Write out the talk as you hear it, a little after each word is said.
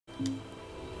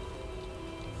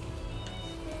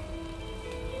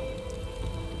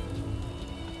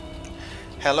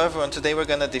Hello everyone, today we're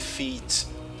gonna defeat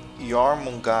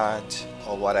Jormungand,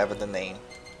 or whatever the name.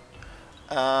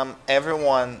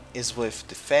 Everyone is with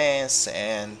defense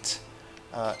and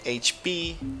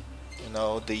HP, you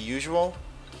know, the usual.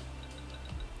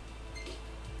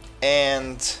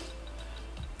 And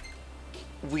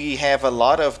we have a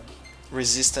lot of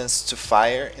resistance to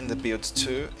fire in the build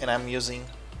too, and I'm using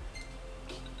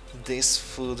this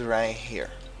food right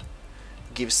here.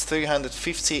 Gives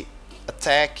 350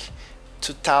 attack,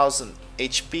 2000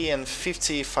 HP and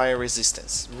 50 fire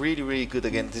resistance. Really good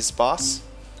against this boss.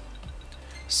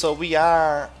 So we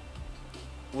are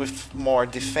with more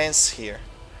defense here.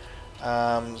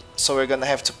 So we're gonna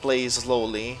have to play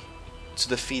slowly to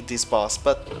defeat this boss,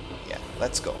 but yeah,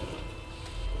 let's go.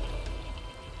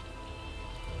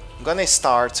 I'm gonna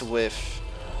start with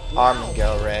Jormungand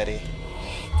already.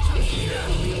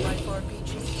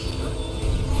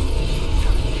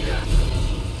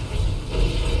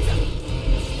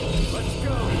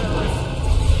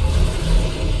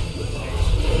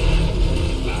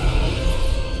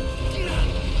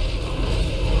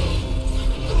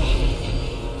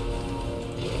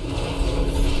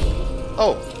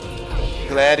 Oh,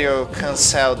 Gladio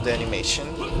cancelled the animation.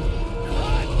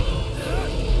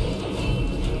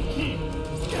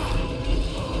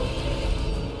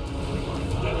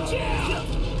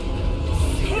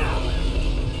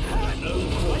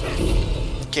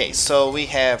 Okay, so we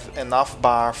have enough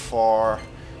bar for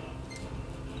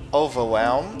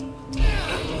overwhelm.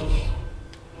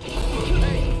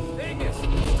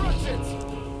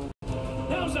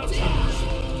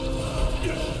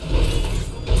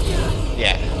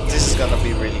 Yeah, this is gonna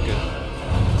be really good.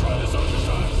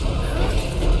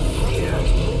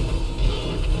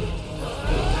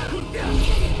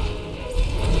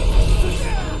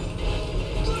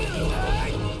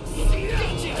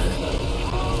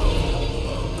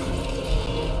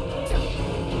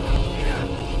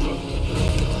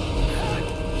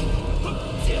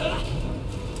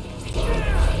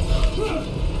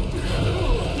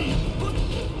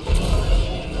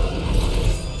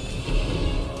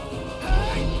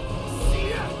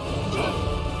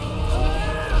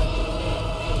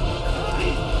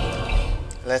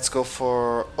 Let's go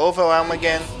for overwhelm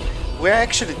again. We're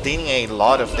actually dealing a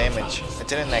lot of damage. I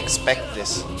didn't expect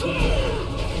this.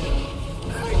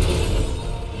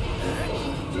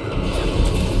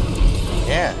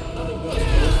 Yeah.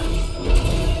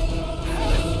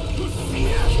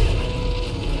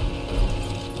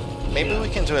 Maybe we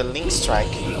can do a link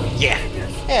strike. Yeah.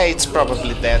 Yeah, it's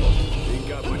probably dead.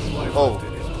 Oh.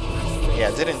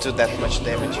 Yeah, didn't do that much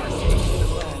damage.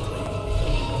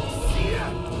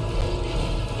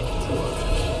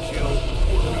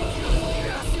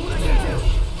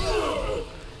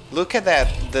 Look at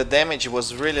that, the damage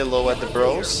was really low at the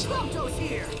bros.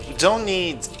 You don't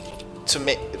need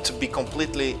to be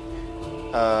completely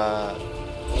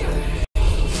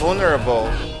vulnerable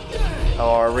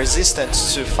or resistant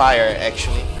to fire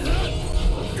actually.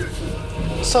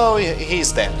 So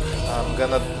he's dead. I'm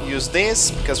gonna use this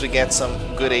because we get some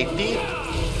good AP.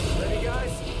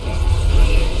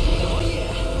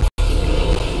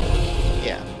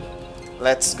 Yeah,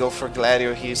 let's go for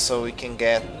Gladio here so we can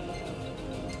get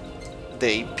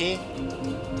the AP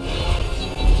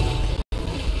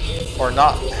or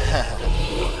not.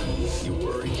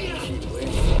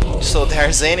 So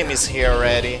there's enemies here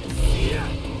already.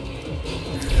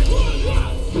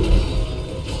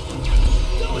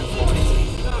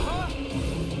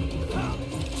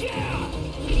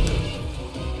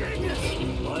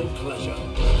 My pleasure.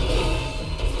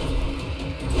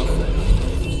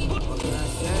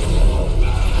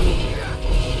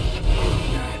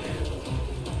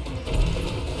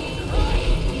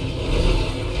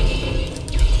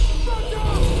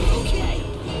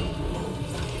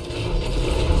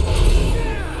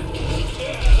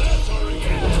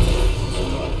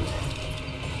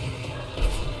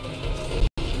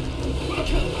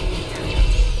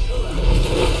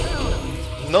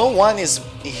 No one is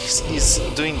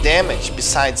doing damage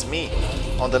besides me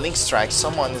on the link strike.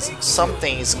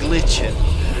 Something is glitching.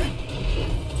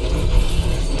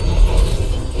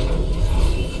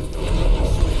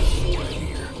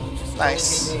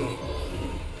 Nice.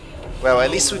 Well, at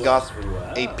least we got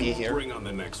AP here.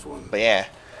 But yeah,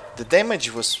 the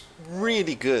damage was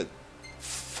really good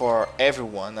for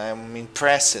everyone. I'm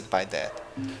impressed by that.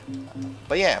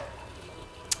 But yeah.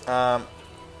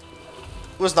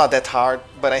 It was not that hard,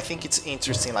 but I think it's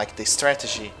interesting, like the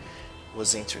strategy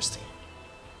was interesting.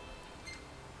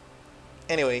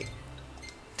 Anyway,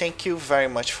 thank you very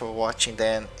much for watching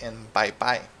then, and bye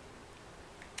bye.